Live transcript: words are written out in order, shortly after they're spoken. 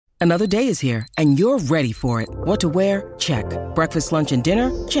Another day is here, and you're ready for it. What to wear? Check. Breakfast, lunch, and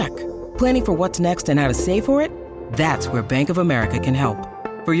dinner? Check. Planning for what's next and how to save for it? That's where Bank of America can help.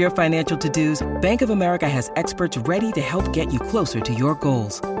 For your financial to-dos, Bank of America has experts ready to help get you closer to your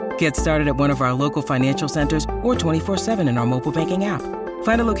goals. Get started at one of our local financial centers or 24/7 in our mobile banking app.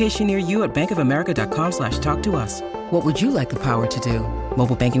 Find a location near you at bankofamerica.com/talktous. What would you like the power to do?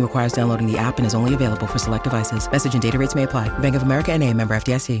 Mobile banking requires downloading the app and is only available for select devices. Message and data rates may apply. Bank of America N.A., member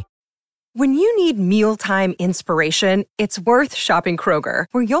FDIC. When you need mealtime inspiration, it's worth shopping Kroger,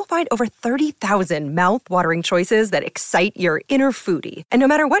 where you'll find over 30,000 mouth-watering choices that excite your inner foodie. And no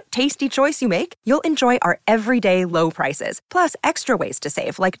matter what tasty choice you make, you'll enjoy our everyday low prices, plus extra ways to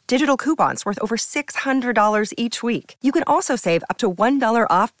save, like digital coupons worth over $600 each week. You can also save up to $1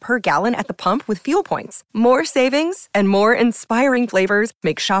 off per gallon at the pump with fuel points. More savings and more inspiring flavors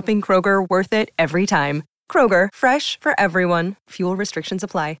make shopping Kroger worth it every time. Kroger, fresh for everyone. Fuel restrictions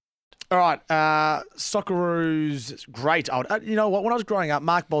apply. All right, Socceroos, great. You know what? When I was growing up,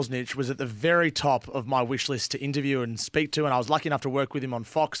 Mark Bosnich was at the very top of my wish list to interview and speak to, and I was lucky enough to work with him on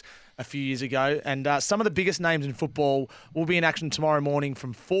Fox a few years ago. And some of the biggest names in football will be in action tomorrow morning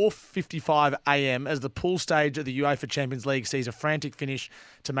from 4:55 a.m. as the pool stage of the UEFA Champions League sees a frantic finish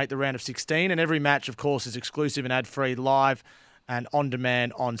to make the round of 16. And every match, of course, is exclusive and ad-free, live and on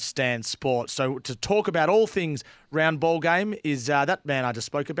demand on Stan Sport. So to talk about all things round ball game is that man I just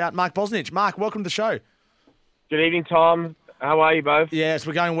spoke about, Mark Bosnich. Mark, welcome to the show. Good evening, Tom. How are you both? Yes,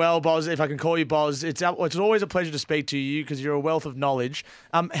 we're going well, Boz, if I can call you Boz. It's always a pleasure to speak to you because you're a wealth of knowledge.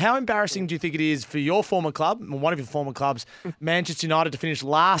 How embarrassing do you think it is for your former club, one of your former clubs, Manchester United, to finish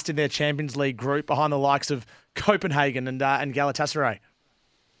last in their Champions League group behind the likes of Copenhagen and Galatasaray?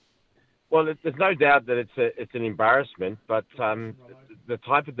 Well, there's no doubt that it's an embarrassment, but the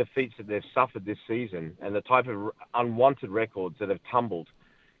type of defeats that they've suffered this season and the type of unwanted records that have tumbled,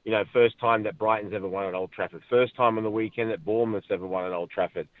 you know, first time that Brighton's ever won at Old Trafford, first time on the weekend that Bournemouth's ever won at Old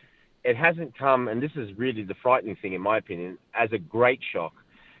Trafford. It hasn't come, and this is really the frightening thing in my opinion, as a great shock.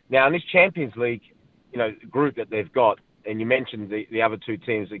 Now, in this Champions League, you know, group that they've got, and you mentioned the other two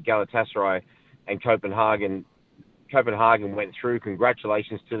teams, Galatasaray and Copenhagen. Copenhagen went through.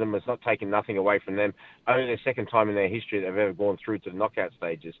 Congratulations to them. It's not taken nothing away from them. Only the second time in their history they've ever gone through to the knockout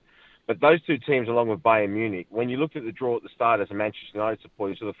stages. But those two teams, along with Bayern Munich, when you looked at the draw at the start as a Manchester United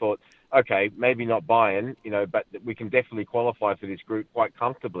supporter, you sort of thought, okay, maybe not Bayern, you know, but we can definitely qualify for this group quite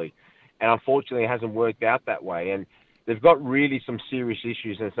comfortably. And unfortunately, it hasn't worked out that way. And they've got really some serious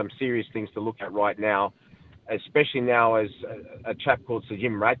issues and some serious things to look at right now, especially now as a chap called Sir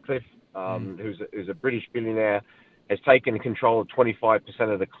Jim Ratcliffe, who's a British billionaire, has taken control of 25%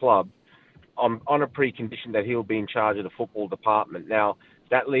 of the club on a precondition that he'll be in charge of the football department. Now,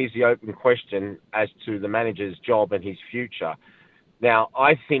 that leaves the open question as to the manager's job and his future. Now,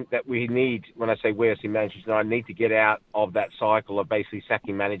 I think that we need, when I say we're in Manchester United, need to get out of that cycle of basically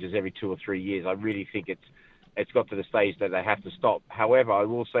sacking managers every 2 or 3 years. I really think it's got to the stage that they have to stop. However, I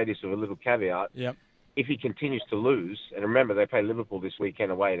will say this with a little caveat. Yep. If he continues to lose, and remember they play Liverpool this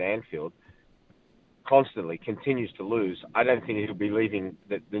weekend away at Anfield, constantly continues to lose, I don't think he'll be leaving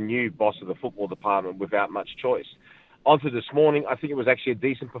the new boss of the football department without much choice. Onto this morning, I think it was actually a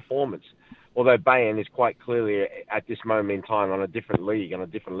decent performance, although Bayern is quite clearly at this moment in time on a different league, on a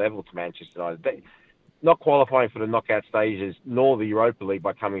different level to Manchester United. Not qualifying for the knockout stages nor the Europa League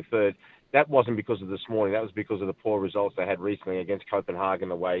by coming third, that wasn't because of this morning, that was because of the poor results they had recently against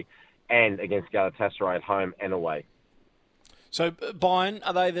Copenhagen away and against Galatasaray at home and away. So Bayern,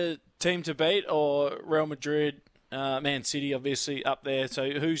 are they the team to beat, or Real Madrid, Man City, obviously up there? So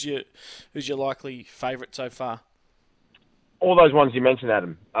who's your likely favourite so far? All those ones you mentioned,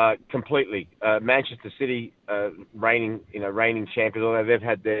 Adam, completely. Manchester City, reigning champions, although they've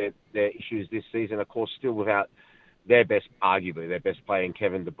had their issues this season, of course, still without arguably their best player in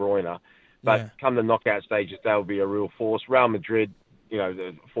Kevin De Bruyne. But come the knockout stages, they'll be a real force. Real Madrid, you know,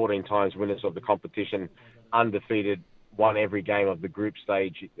 the 14 times winners of the competition, undefeated, won every game of the group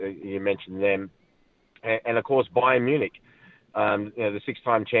stage. You mentioned them. And of course, Bayern Munich, the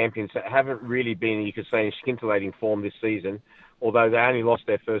 6-time champions, haven't really been, you could say, in scintillating form this season, although they only lost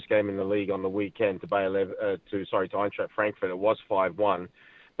their first game in the league on the weekend to Eintracht Frankfurt. It was 5-1.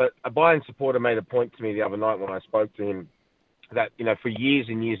 But a Bayern supporter made a point to me the other night when I spoke to him that, you know, for years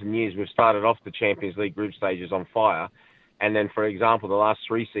and years and years, we've started off the Champions League group stages on fire. And then, for example, the last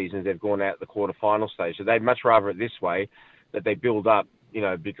 3 seasons, they've gone out the quarter-final stage. So they'd much rather it this way, that they build up, you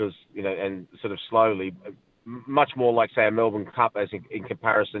know, because, you know, and sort of slowly, much more like, say, a Melbourne Cup as in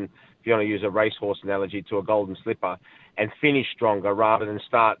comparison, if you want to use a racehorse analogy, to a Golden Slipper, and finish stronger rather than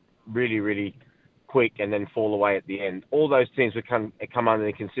start really, really quick and then fall away at the end. All those teams would come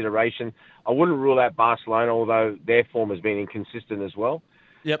under consideration. I wouldn't rule out Barcelona, although their form has been inconsistent as well.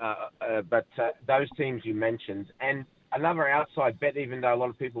 Yep. But those teams you mentioned, and another outside bet, even though a lot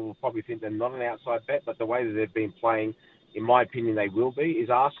of people will probably think they're not an outside bet, but the way that they've been playing, in my opinion, they will be, is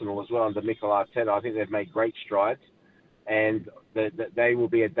Arsenal as well under Mikel Arteta. I think they've made great strides, and they will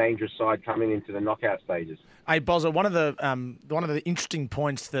be a dangerous side coming into the knockout stages. Hey, Bozza, one of the interesting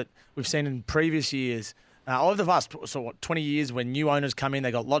points that we've seen in previous years, over the past 20 years, when new owners come in,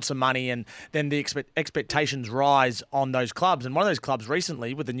 they got lots of money, and then the expectations rise on those clubs. And one of those clubs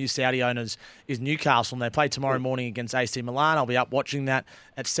recently, with the new Saudi owners, is Newcastle, and they play tomorrow morning against AC Milan. I'll be up watching that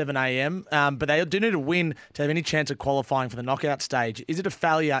at 7 a.m. But they do need a win to have any chance of qualifying for the knockout stage. Is it a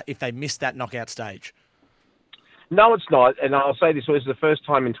failure if they miss that knockout stage? No, it's not. And I'll say this, was the first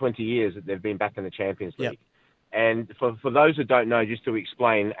time in 20 years that they've been back in the Champions League. Yep. And for those who don't know, just to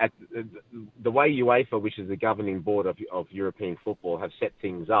explain, the way UEFA, which is the governing board of European football, have set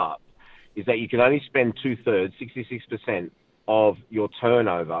things up, is that you can only spend 2/3, 66% of your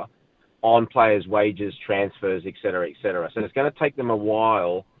turnover on players' wages, transfers, etc., etc. So it's going to take them a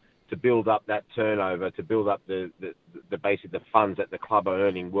while to build up that turnover, to build up the funds that the club are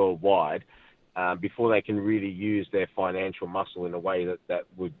earning worldwide, before they can really use their financial muscle in a way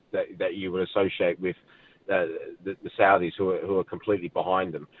that you would associate with the Saudis, who are completely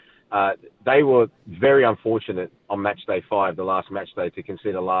behind them. They were very unfortunate on match day 5, the last match day, to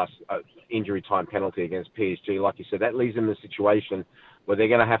consider last injury time penalty against PSG. Like you said, that leaves them in a situation where they're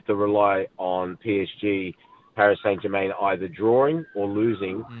going to have to rely on PSG, Paris Saint-Germain, either drawing or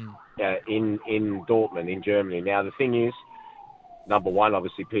losing in Dortmund, in Germany. Now, the thing is, number one,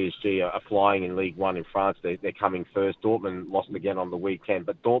 obviously PSG are flying in League One in France. They're coming first. Dortmund lost again on the weekend,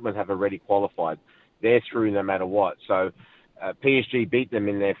 but Dortmund have already qualified. They're through no matter what. So PSG beat them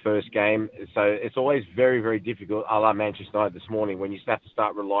in their first game. So it's always very, very difficult, a la Manchester United this morning, when you have to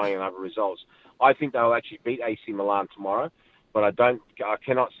start relying on other results. I think they'll actually beat AC Milan tomorrow, but I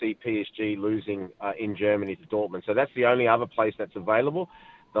cannot see PSG losing in Germany to Dortmund. So that's the only other place that's available.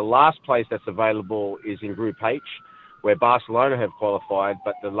 The last place that's available is in Group H, where Barcelona have qualified,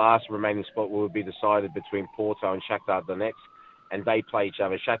 but the last remaining spot will be decided between Porto and Shakhtar Donetsk, and they play each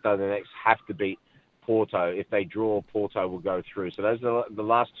other. Shakhtar Donetsk have to beat Porto. If they draw, Porto will go through. So those are the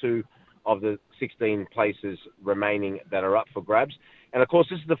last two of the 16 places remaining that are up for grabs. And of course,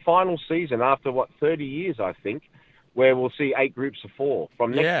 this is the final season after 30 years, I think, where we'll see 8 groups of 4.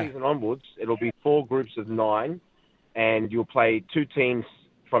 From next season onwards, it'll be 4 groups of 9, and you'll play 2 teams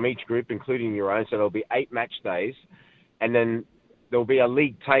from each group, including your own. So there'll be 8 match days, and then there'll be a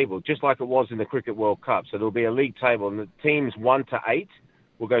league table, just like it was in the Cricket World Cup. So there'll be a league table, and the teams 1 to 8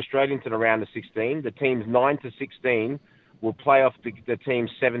 will go straight into the round of 16. The teams 9 to 16 will play off the teams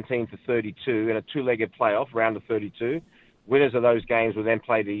 17 to 32 in a 2-legged playoff, round of 32. Winners of those games will then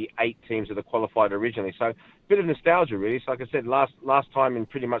play the 8 teams that are qualified originally. So a bit of nostalgia, really. So like I said, last time in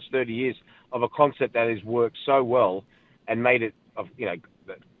pretty much 30 years of a concept that has worked so well and made it,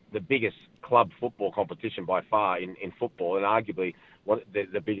 the biggest club football competition by far in football, and arguably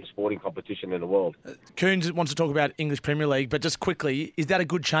the biggest sporting competition in the world. Coons wants to talk about English Premier League, but just quickly, is that a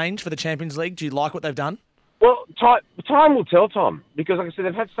good change for the Champions League? Do you like what they've done? Well, time will tell, Tom, because like I said,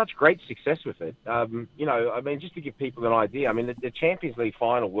 they've had such great success with it. Just to give people an idea, the Champions League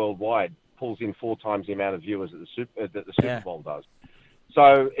final worldwide pulls in 4 times the amount of viewers that the Super Bowl does.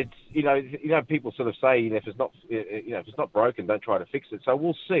 So it's people sort of say, if it's not broken, don't try to fix it. So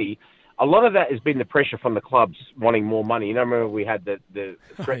we'll see. A lot of that has been the pressure from the clubs wanting more money. Remember we had the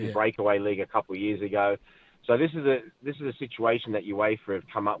threatened breakaway league a couple of years ago. So this is a situation that UEFA have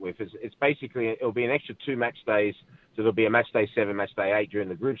come up with. It's basically, it'll be an extra 2 match days. So there'll be a match day 7, match day 8 during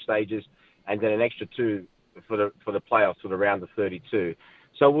the group stages, and then an extra 2 for the playoffs for the round of 32.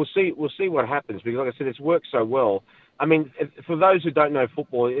 So we'll see what happens, because like I said, it's worked so well. For those who don't know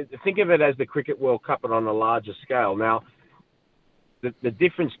football, think of it as the Cricket World Cup, but on a larger scale. Now, the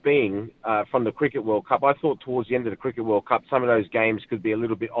difference being from the Cricket World Cup, I thought towards the end of the Cricket World Cup, some of those games could be a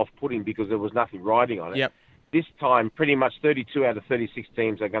little bit off-putting because there was nothing riding on it. Yep. This time, pretty much 32 out of 36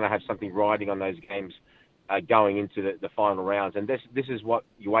 teams are going to have something riding on those games going into the final rounds. And this is what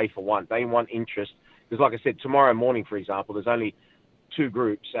UEFA want. They want interest. Because like I said, tomorrow morning, for example, there's only 2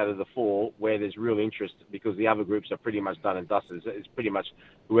 groups out of the 4 where there's real interest, because the other groups are pretty much done and dusted. It's pretty much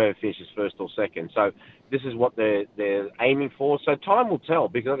whoever finishes first or second. So this is what they're aiming for. So time will tell,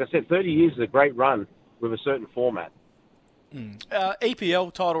 because like I said, 30 years is a great run with a certain format.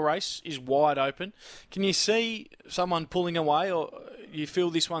 EPL title race is wide open. Can you see someone pulling away, or you feel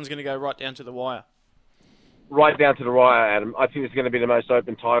this one's going to go right down to the wire? right down to the wire, Adam. I think it's going to be the most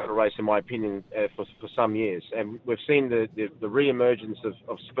open title race, in my opinion, for some years. And we've seen the re-emergence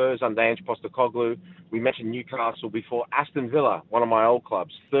of Spurs under Ange Postecoglou. We mentioned Newcastle before. Aston Villa, one of my old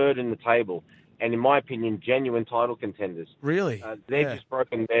clubs, third in the table. And in my opinion, genuine title contenders. Really? They've just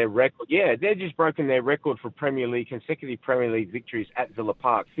broken their record. Yeah, they've just broken their record for consecutive Premier League victories at Villa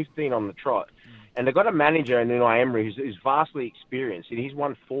Park, 15 on the trot. And they've got a manager in Unai Emery who's vastly experienced. And he's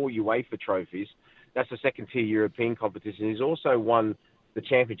won 4 UEFA trophies. That's the second-tier European competition. He's also won the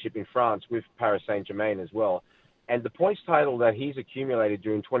championship in France with Paris Saint-Germain as well. And the points total that he's accumulated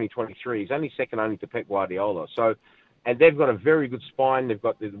during 2023 is only second only to Pep Guardiola. So, and they've got a very good spine. They've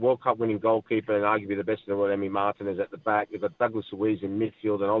got the World Cup winning goalkeeper and arguably the best in the world, Emi Martinez, at the back. They've got Douglas Luiz in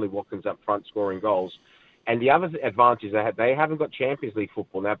midfield and Ollie Watkins up front scoring goals. And the other advantage they haven't got Champions League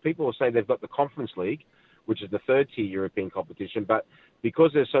football. Now, people will say they've got the Conference League, which is the third-tier European competition, but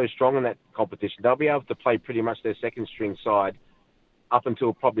because they're so strong in that competition, they'll be able to play pretty much their second-string side up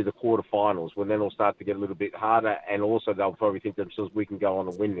until probably the quarterfinals, when then it'll start to get a little bit harder, and also they'll probably think to themselves, we can go on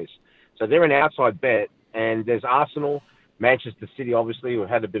and win this. So they're an outside bet, and there's Arsenal, Manchester City, obviously, who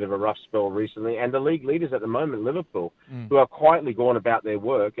had a bit of a rough spell recently, and the league leaders at the moment, Liverpool, who are quietly going about their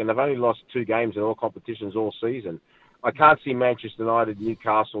work, and they've only lost 2 games in all competitions all season. I can't see Manchester United,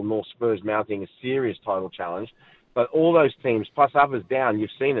 Newcastle, nor Spurs mounting a serious title challenge. But all those teams, plus others down,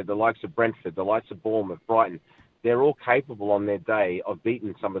 you've seen it, the likes of Brentford, the likes of Bournemouth, Brighton, they're all capable on their day of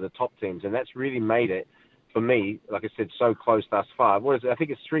beating some of the top teams. And that's really made it, for me, like I said, so close thus far. I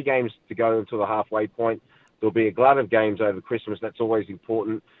think it's 3 games to go until the halfway point. There'll be a glut of games over Christmas. That's always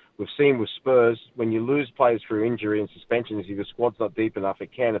important. We've seen with Spurs, when you lose players through injury and suspensions, if your squad's not deep enough,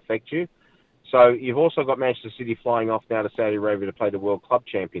 it can affect you. So you've also got Manchester City flying off now to Saudi Arabia to play the World Club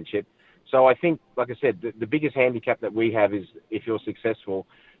Championship. So I think, like I said, the biggest handicap that we have is, if you're successful,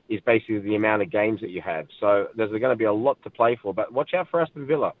 is basically the amount of games that you have. So there's going to be a lot to play for. But watch out for Aston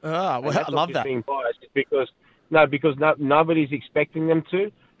Villa. I love that. Being biased because nobody's expecting them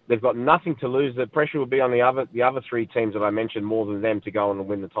to. They've got nothing to lose. The pressure will be on the other 3 teams that I mentioned more than them to go on and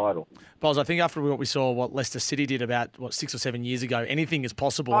win the title. Boz, I think after what we saw, what Leicester City did about 6 or 7 years ago, anything is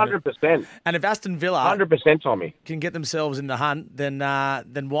possible. 100%. And if Aston Villa 100%, Tommy, can get themselves in the hunt, then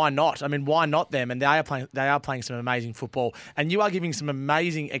why not? I mean, why not them? And they are playing some amazing football. And you are giving some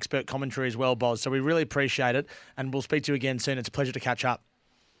amazing expert commentary as well, Boz. So we really appreciate it. And we'll speak to you again soon. It's a pleasure to catch up.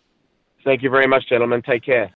 Thank you very much, gentlemen. Take care.